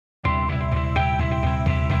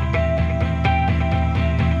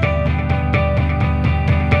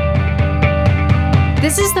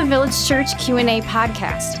This is the Village Church Q&A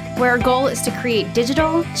podcast, where our goal is to create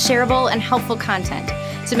digital, shareable, and helpful content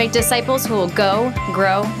to make disciples who will go,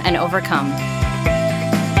 grow, and overcome.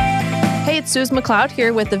 Hey, it's Suze McLeod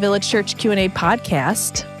here with the Village Church Q&A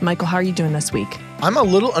podcast. Michael, how are you doing this week? I'm a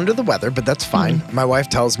little under the weather, but that's fine. My wife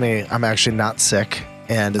tells me I'm actually not sick,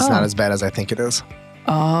 and it's not as bad as I think it is.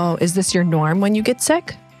 Oh, is this your norm when you get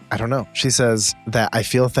sick? I don't know. She says that I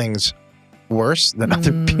feel things worse than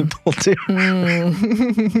other people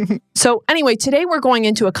do. So anyway, today we're going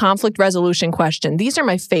into a conflict resolution question. These are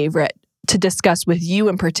my favorite to discuss with you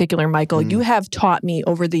in particular, Michael. You have taught me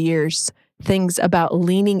over the years things about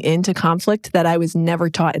leaning into conflict that I was never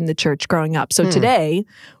taught in the church growing up. So today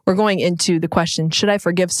we're going into the question, should I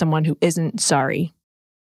forgive someone who isn't sorry?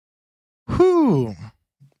 Well,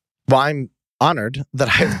 I'm honored that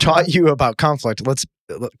I've taught you about conflict.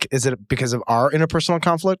 Is it because of our interpersonal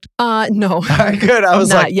conflict? No. Good. I was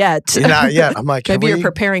not yet. Not yet. I'm like, maybe you're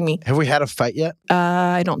preparing me. Have we had a fight yet?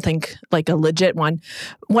 I don't think like a legit one.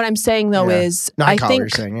 What I'm saying though is, I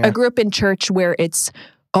think I grew up in church where it's,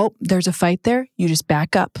 oh, there's a fight there. You just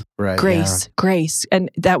back up. Right. Grace.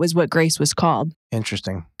 And that was what grace was called.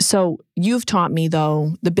 Interesting. So you've taught me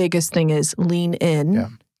though, the biggest thing is lean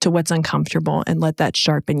in to what's uncomfortable and let that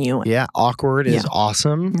sharpen you. Yeah. Awkward is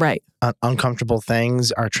awesome. Right. Uncomfortable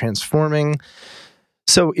things are transforming.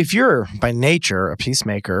 So if you're by nature a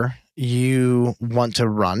peacemaker, you want to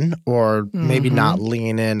run or maybe not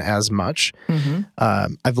lean in as much.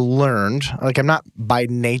 I've learned, I'm not by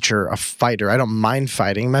nature a fighter. I don't mind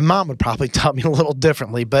fighting. My mom would probably tell me a little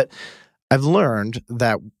differently, but I've learned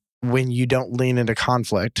that when you don't lean into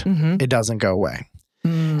conflict, it doesn't go away.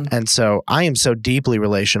 And so I am so deeply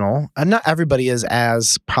relational, and not everybody is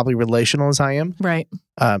as probably relational as I am. Right.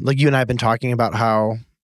 Like you and I have been talking about how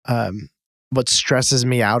what stresses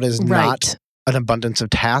me out is not an abundance of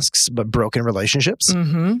tasks, but broken relationships.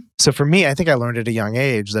 So for me, I think I learned at a young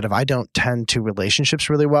age that if I don't tend to relationships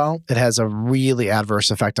really well, it has a really adverse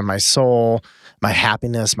effect on my soul, my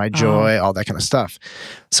happiness, my joy, all that kind of stuff.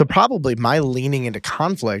 So probably my leaning into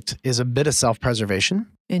conflict is a bit of self-preservation.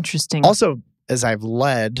 Interesting. Also, as I've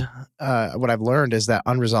led, what I've learned is that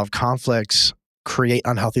unresolved conflicts create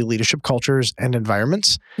unhealthy leadership cultures and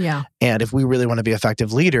environments. Yeah. And if we really want to be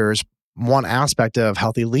effective leaders, one aspect of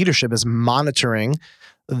healthy leadership is monitoring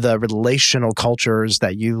the relational cultures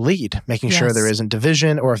that you lead, making sure there isn't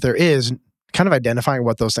division, or if there is, kind of identifying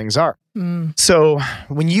what those things are. So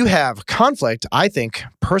when you have conflict, I think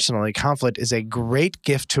personally, conflict is a great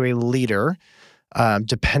gift to a leader.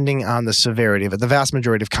 Depending on the severity of it. The vast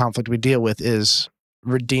majority of conflict we deal with is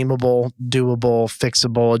redeemable, doable,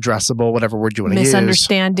 fixable, addressable, whatever word you want to use.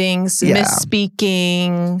 Misunderstandings,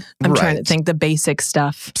 misspeaking. I'm trying to think the basic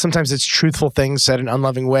stuff. Sometimes it's truthful things said in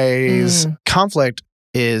unloving ways. Conflict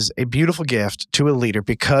is a beautiful gift to a leader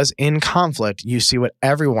because in conflict, you see what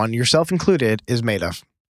everyone, yourself included, is made of.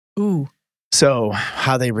 Ooh. So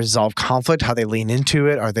how they resolve conflict, how they lean into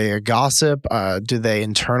it. Are they a gossip? Do they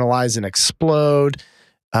internalize and explode?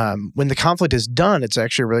 When the conflict is done, it's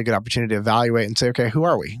actually a really good opportunity to evaluate and say, okay, who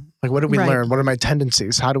are we? Like, what did we learn? What are my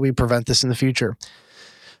tendencies? How do we prevent this in the future?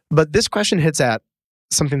 But this question hits at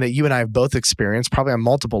something that you and I have both experienced, probably on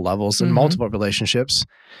multiple levels in multiple relationships,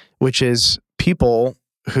 which is people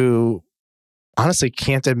who honestly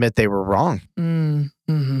can't admit they were wrong.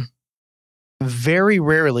 Very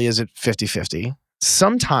rarely is it 50-50.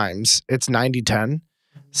 Sometimes it's 90-10.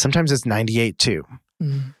 Sometimes it's 98-2.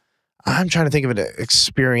 I'm trying to think of an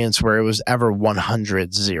experience where it was ever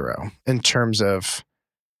 100-0 in terms of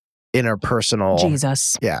interpersonal.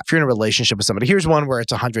 Jesus. Yeah. If you're in a relationship with somebody, here's one where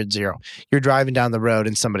it's 100-0. You're driving down the road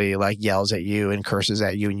and somebody yells at you and curses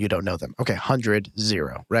at you and you don't know them. Okay.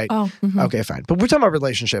 100-0, right? Oh, okay, fine. But we're talking about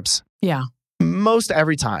relationships. Yeah. Most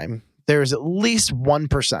every time there is at least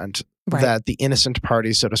 1% that the innocent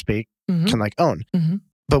party, so to speak, can own.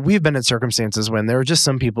 But we've been in circumstances when there are just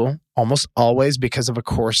some people, almost always because of a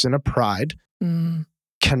course in a pride,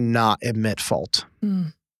 cannot admit fault.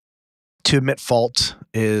 To admit fault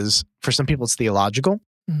is, for some people, it's theological.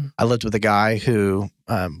 I lived with a guy who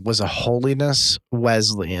was a holiness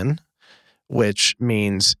Wesleyan, which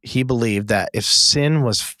means he believed that if sin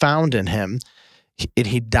was found in him, and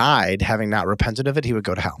he died having not repented of it, he would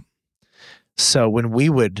go to hell. So when we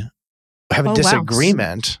would have a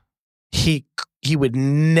disagreement, he would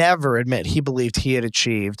never admit he believed he had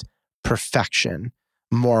achieved perfection,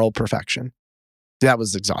 moral perfection. That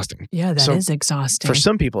was exhausting. Yeah, that is exhausting. For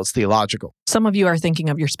some people, it's theological. Some of you are thinking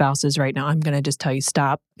of your spouses right now. I'm going to just tell you,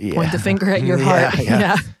 stop. Point the finger at your heart.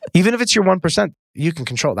 Yeah. Even if it's your 1%, you can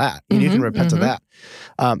control that. You can repent of that.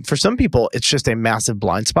 For some people, it's just a massive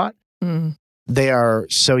blind spot. they are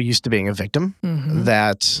so used to being a victim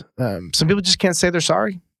that some people just can't say they're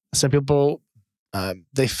sorry. Some people,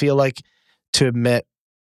 they feel like to admit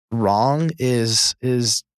wrong is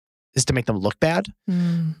to make them look bad.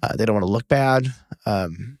 They don't want to look bad.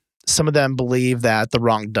 Some of them believe that the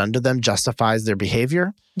wrong done to them justifies their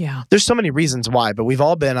behavior. Yeah. There's so many reasons why, but we've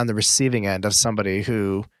all been on the receiving end of somebody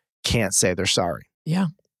who can't say they're sorry. Yeah.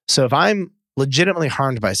 So if I'm legitimately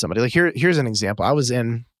harmed by somebody, like here's an example. I was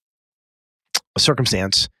in a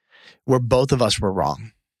circumstance where both of us were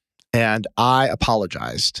wrong and I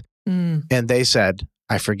apologized and they said,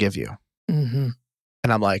 I forgive you. And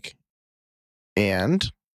I'm like, and?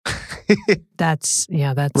 That's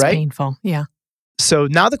right? Painful. Yeah. So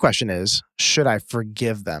now the question is, should I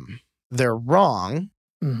forgive them? They're wrong.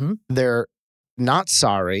 They're not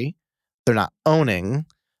sorry. They're not owning.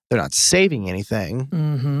 They're not saving anything.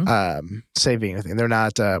 Saving anything. They're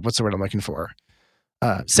not, what's the word I'm looking for?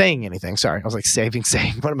 Saying anything. Sorry. I was like saying.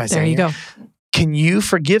 What am I saying? There you go. Can you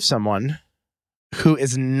forgive someone who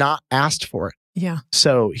is not asked for it? Yeah.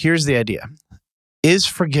 So here's the idea. Is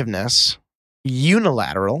forgiveness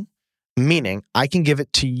unilateral? Meaning I can give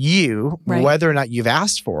it to you whether or not you've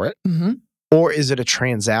asked for it, or is it a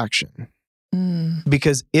transaction?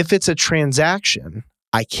 Because if it's a transaction,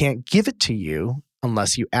 I can't give it to you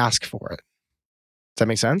unless you ask for it. Does that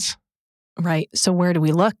make sense? Right. So where do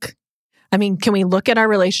we look? I mean, can we look at our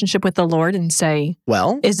relationship with the Lord and say,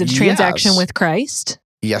 well, is it a transaction with Christ?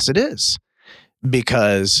 Yes, it is.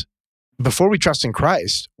 Because before we trust in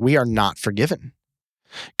Christ, we are not forgiven.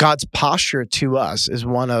 God's posture to us is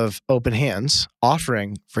one of open hands,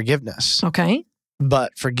 offering forgiveness. Okay.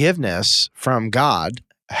 But forgiveness from God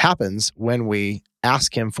happens when we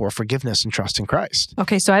ask him for forgiveness and trust in Christ.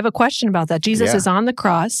 Okay, so I have a question about that. Jesus is on the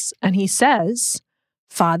cross and he says,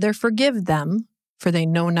 Father, forgive them, for they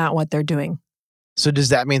know not what they're doing. So does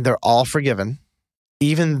that mean they're all forgiven,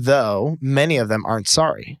 even though many of them aren't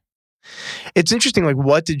sorry? It's interesting, like,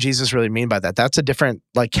 what did Jesus really mean by that? That's a different,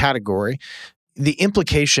 category. The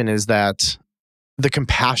implication is that the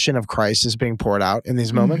compassion of Christ is being poured out in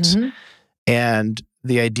these moments. And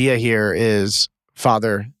the idea here is,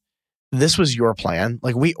 Father, this was your plan.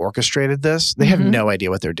 Like, we orchestrated this. They have no idea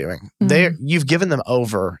what they're doing. You've given them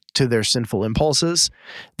over to their sinful impulses.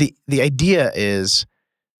 The idea is,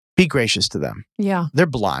 be gracious to them. Yeah. They're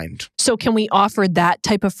blind. So can we offer that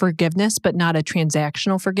type of forgiveness, but not a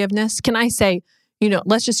transactional forgiveness? Can I say,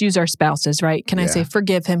 let's just use our spouses, right? Can I say,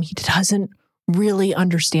 forgive him? He doesn't really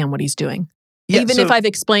understand what he's doing. Yeah, Even if I've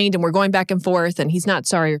explained and we're going back and forth and he's not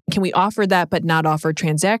sorry, can we offer that but not offer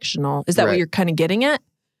transactional? Is that what you're kind of getting at?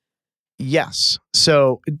 Yes.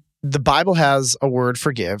 So the Bible has a word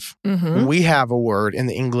forgive. We have a word in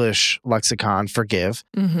the English lexicon, forgive.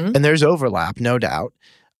 And there's overlap, no doubt.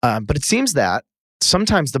 But it seems that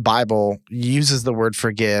sometimes the Bible uses the word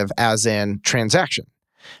forgive as in transaction.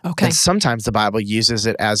 Okay. And sometimes the Bible uses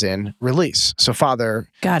it as in release. So, Father,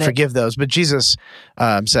 forgive those. But Jesus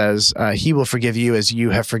says he will forgive you as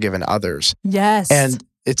you have forgiven others. Yes. And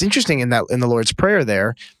it's interesting in the Lord's Prayer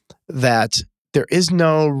there that there is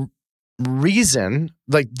no reason,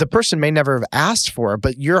 like the person may never have asked for it,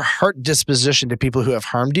 but your heart disposition to people who have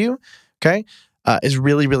harmed you, is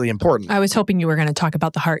really, really important. I was hoping you were going to talk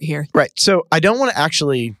about the heart here. Right. So what I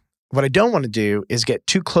don't want to do is get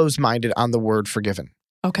too closed-minded on the word forgiven.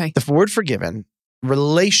 Okay. The word forgiven,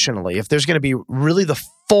 relationally, if there's going to be really the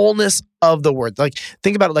fullness of the word, like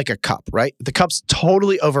think about it like a cup, right? The cup's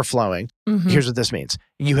totally overflowing. Here's what this means.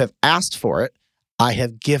 You have asked for it. I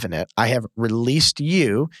have given it. I have released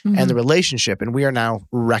you and the relationship, and we are now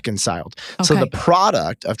reconciled. Okay. So the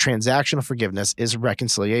product of transactional forgiveness is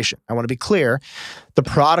reconciliation. I want to be clear. The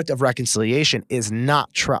product of reconciliation is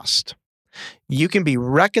not trust. You can be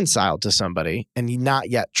reconciled to somebody and not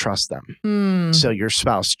yet trust them. So your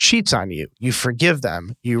spouse cheats on you. You forgive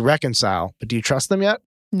them. You reconcile. But do you trust them yet?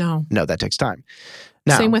 No. No, that takes time.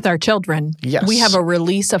 Now, same with our children. Yes. We have a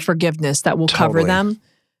release of forgiveness that will cover them.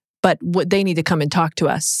 But they need to come and talk to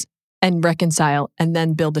us and reconcile and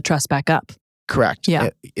then build the trust back up. Correct.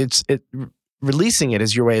 Yeah. Releasing it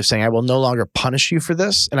is your way of saying, I will no longer punish you for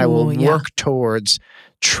this, and I will work towards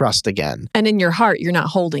trust again. And in your heart, you're not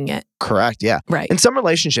holding it. Correct. Yeah. Right. In some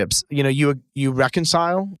relationships, you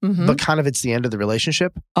reconcile, but kind of it's the end of the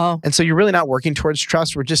relationship. Oh. And so you're really not working towards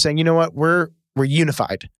trust. We're just saying, you know what, we're we're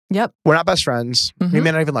unified. Yep. We're not best friends. We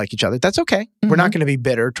may not even like each other. That's okay. We're not going to be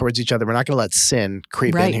bitter towards each other. We're not going to let sin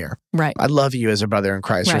creep in here. Right. I love you as a brother in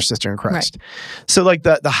Christ or sister in Christ. So like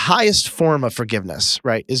the highest form of forgiveness,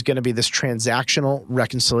 right, is going to be this transactional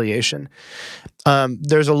reconciliation.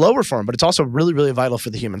 There's a lower form, but it's also really, really vital for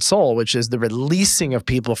the human soul, which is the releasing of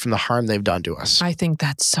people from the harm they've done to us. I think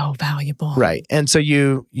that's so valuable. Right. And so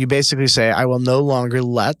you basically say, I will no longer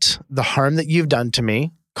let the harm that you've done to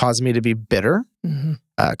me cause me to be bitter,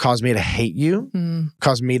 cause me to hate you,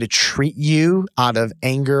 cause me to treat you out of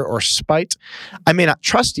anger or spite. I may not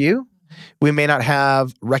trust you. We may not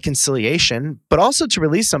have reconciliation, but also to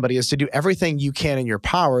release somebody is to do everything you can in your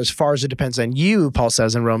power as far as it depends on you, Paul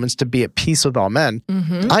says in Romans, to be at peace with all men.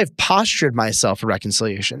 I've postured myself for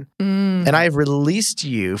reconciliation, and I've released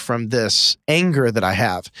you from this anger that I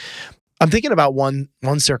have. I'm thinking about one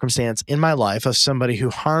circumstance in my life of somebody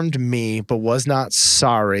who harmed me but was not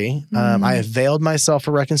sorry. I availed myself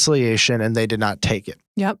for reconciliation and they did not take it.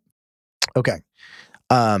 Yep. Okay.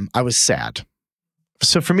 I was sad.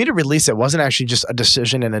 So for me to release it wasn't actually just a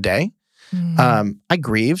decision in a day. I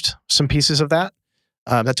grieved some pieces of that.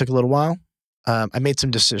 That took a little while. I made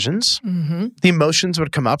some decisions. The emotions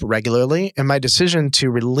would come up regularly, and my decision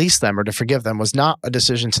to release them or to forgive them was not a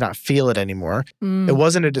decision to not feel it anymore. It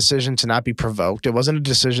wasn't a decision to not be provoked. It wasn't a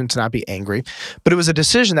decision to not be angry, but it was a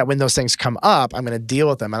decision that when those things come up, I'm going to deal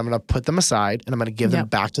with them, and I'm going to put them aside, and I'm going to give them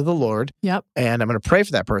back to the Lord, and I'm going to pray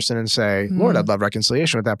for that person and say, Lord, I'd love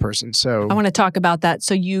reconciliation with that person. So I want to talk about that.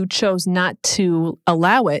 So you chose not to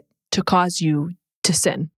allow it to cause you to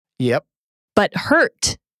sin. Yep. But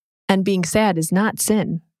hurt and being sad is not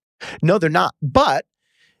sin. No, they're not. But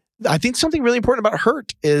I think something really important about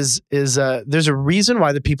hurt is there's a reason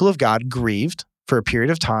why the people of God grieved for a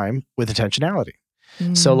period of time with intentionality.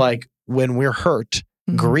 So like when we're hurt,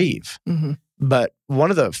 grieve. But one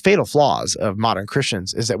of the fatal flaws of modern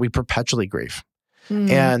Christians is that we perpetually grieve.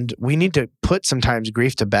 And we need to put sometimes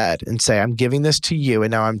grief to bed and say, I'm giving this to you,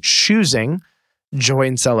 and now I'm choosing joy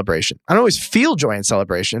and celebration. I don't always feel joy and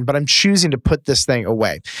celebration, but I'm choosing to put this thing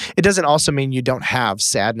away. It doesn't also mean you don't have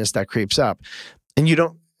sadness that creeps up. And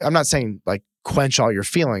I'm not saying like quench all your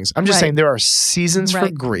feelings. I'm just saying there are seasons for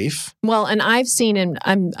grief. Well, and I've seen, and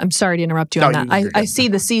I'm sorry to interrupt you on that. I see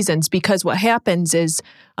the seasons because what happens is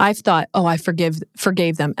I've thought, I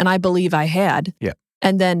forgave them, and I believe I had. Yeah.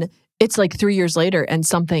 And then it's like 3 years later and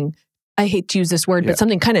something, I hate to use this word, but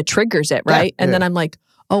something kind of triggers it, right? And then I'm like,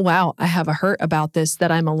 oh, wow, I have a hurt about this that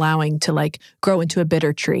I'm allowing to like grow into a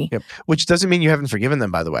bitter tree. Yep. Which doesn't mean you haven't forgiven them,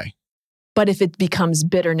 by the way. But if it becomes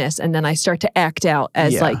bitterness and then I start to act out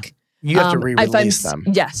as like... You have to re-release them.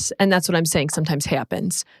 Yes, and that's what I'm saying sometimes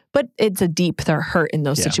happens. But it's a deep hurt in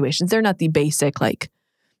those situations. They're not the basic like,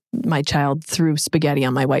 my child threw spaghetti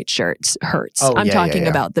on my white shirt hurts. I'm talking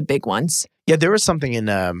about the big ones. Yeah, there was something in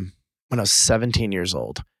when I was 17 years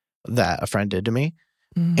old that a friend did to me.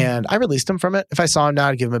 And I released him from it. If I saw him now,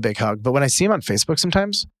 I'd give him a big hug. But when I see him on Facebook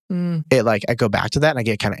sometimes, I go back to that and I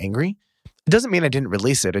get kind of angry. It doesn't mean I didn't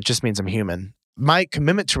release it. It just means I'm human. My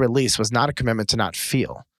commitment to release was not a commitment to not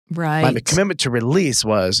feel. Right. My commitment to release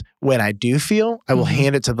was when I do feel, I will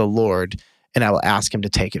hand it to the Lord and I will ask him to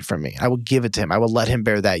take it from me. I will give it to him. I will let him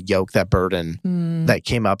bear that yoke, that burden that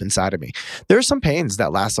came up inside of me. There are some pains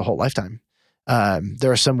that last a whole lifetime.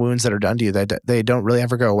 There are some wounds that are done to you that they don't really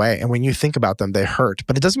ever go away. And when you think about them, they hurt.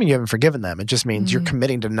 But it doesn't mean you haven't forgiven them. It just means you're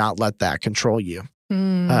committing to not let that control you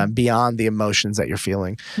beyond the emotions that you're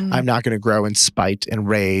feeling. I'm not going to grow in spite and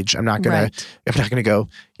rage. I'm not going to go,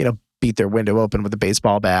 beat their window open with a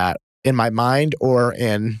baseball bat in my mind or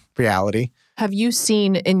in reality. Have you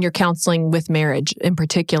seen in your counseling with marriage in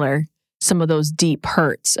particular, some of those deep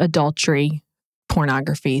hurts, adultery,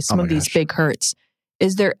 pornography, some of these big hurts?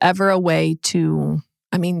 Is there ever a way to,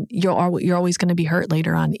 you're always going to be hurt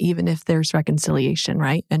later on, even if there's reconciliation,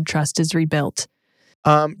 right? And trust is rebuilt.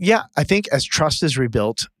 I think as trust is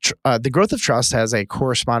rebuilt, the growth of trust has a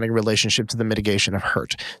corresponding relationship to the mitigation of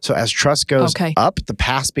hurt. So as trust goes up, the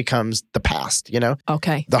past becomes the past,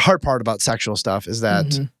 Okay. The hard part about sexual stuff is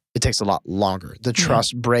that it takes a lot longer. The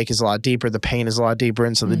trust break is a lot deeper. The pain is a lot deeper.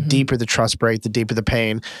 And so the deeper the trust break, the deeper the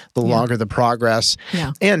pain, the longer the progress.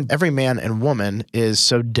 Yeah. And every man and woman is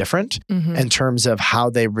so different in terms of how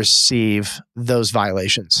they receive those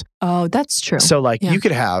violations. Oh, that's true. So you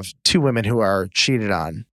could have two women who are cheated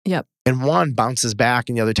on. Yep. And one bounces back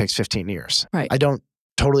and the other takes 15 years. Right. I don't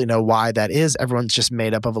totally know why that is. Everyone's just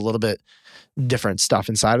made up of a little bit different stuff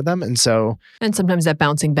inside of them. And sometimes that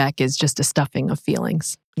bouncing back is just a stuffing of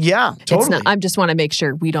feelings. Yeah, totally. I just want to make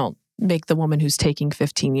sure we don't make the woman who's taking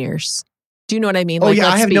 15 years Do you know what I mean? Oh,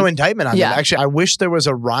 I have no indictment on them. Yeah. Actually, I wish there was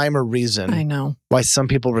a rhyme or reason I know. why some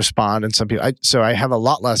people respond and some people. So I have a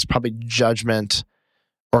lot less probably judgment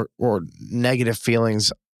or negative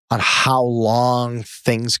feelings on how long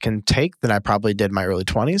things can take than I probably did in my early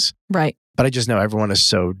 20s. Right. But I just know everyone is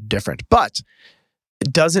so different. But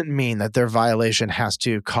it doesn't mean that their violation has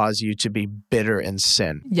to cause you to be bitter in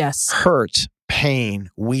sin. Yes. Hurt, pain,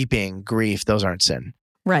 weeping, grief, those aren't sin.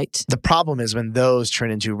 Right. The problem is when those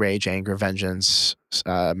turn into rage, anger, vengeance,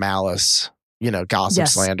 malice, gossip,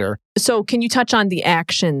 slander. So can you touch on the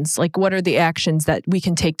actions? Like, what are the actions that we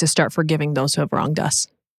can take to start forgiving those who have wronged us?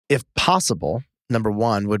 If possible, number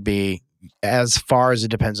one would be, as far as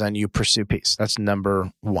it depends on you, pursue peace. That's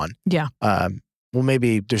number one. Yeah. Well,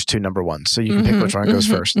 maybe there's two number ones, so you can pick which one goes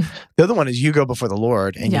first. The other one is you go before the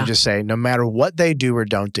Lord and you just say, no matter what they do or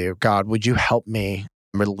don't do, God, would you help me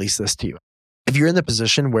release this to you? If you're in the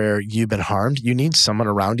position where you've been harmed, you need someone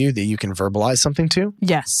around you that you can verbalize something to.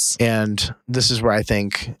 Yes. And this is where I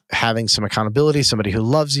think having some accountability, somebody who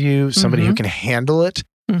loves you, somebody who can handle it,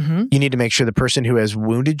 you need to make sure the person who has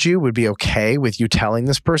wounded you would be okay with you telling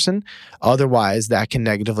this person. Otherwise, that can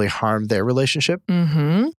negatively harm their relationship.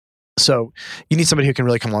 So you need somebody who can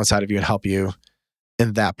really come alongside of you and help you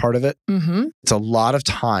in that part of it. It's a lot of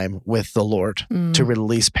time with the Lord to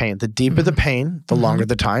release pain. The deeper the pain, the longer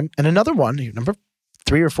the time. And another one, number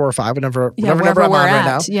 3 or 4 or 5, whatever number I'm on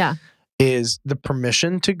right now, is the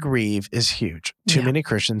permission to grieve is huge. Too many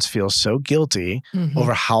Christians feel so guilty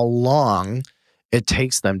over how long it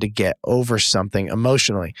takes them to get over something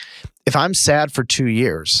emotionally. If I'm sad for 2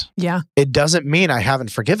 years, it doesn't mean I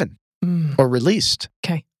haven't forgiven or released.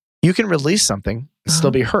 Okay. You can release something and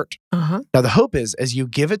still be hurt. Now, the hope is as you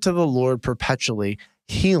give it to the Lord perpetually,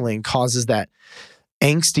 healing causes that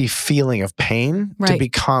angsty feeling of pain to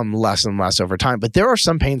become less and less over time. But there are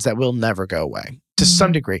some pains that will never go away to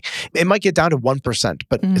some degree. It might get down to 1%,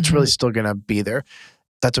 but it's really still going to be there.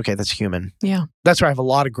 That's okay. That's human. Yeah. That's where I have a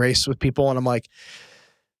lot of grace with people. And I'm like,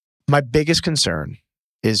 my biggest concern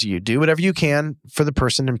is you do whatever you can for the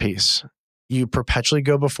person in peace. You perpetually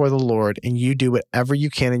go before the Lord and you do whatever you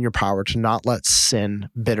can in your power to not let sin,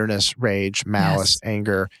 bitterness, rage, malice,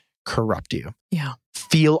 anger corrupt you. Yeah.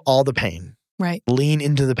 Feel all the pain. Right. Lean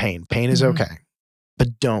into the pain. Pain is okay,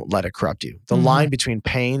 but don't let it corrupt you. The line between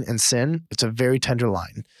pain and sin, it's a very tender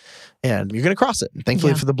line. And you're going to cross it. And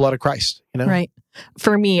thankfully for the blood of Christ, Right.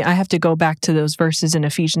 For me, I have to go back to those verses in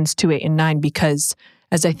Ephesians 2:8-9, because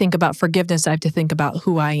as I think about forgiveness, I have to think about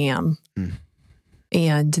who I am.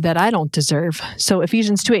 And that I don't deserve. So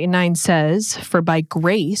Ephesians 2:8-9 says, "For by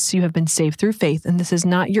grace you have been saved through faith, and this is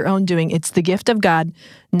not your own doing. It's the gift of God,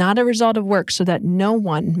 not a result of work, so that no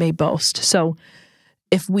one may boast." So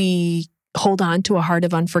if we hold on to a heart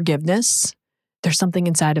of unforgiveness, there's something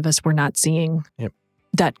inside of us we're not seeing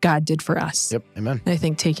that God did for us. Yep. Amen. And I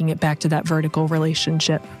think taking it back to that vertical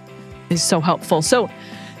relationship is so helpful. So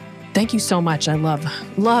thank you so much. I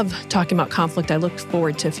love talking about conflict. I look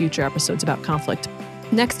forward to future episodes about conflict.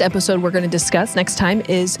 Next episode we're going to discuss next time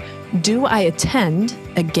is, do I attend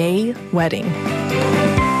a gay wedding?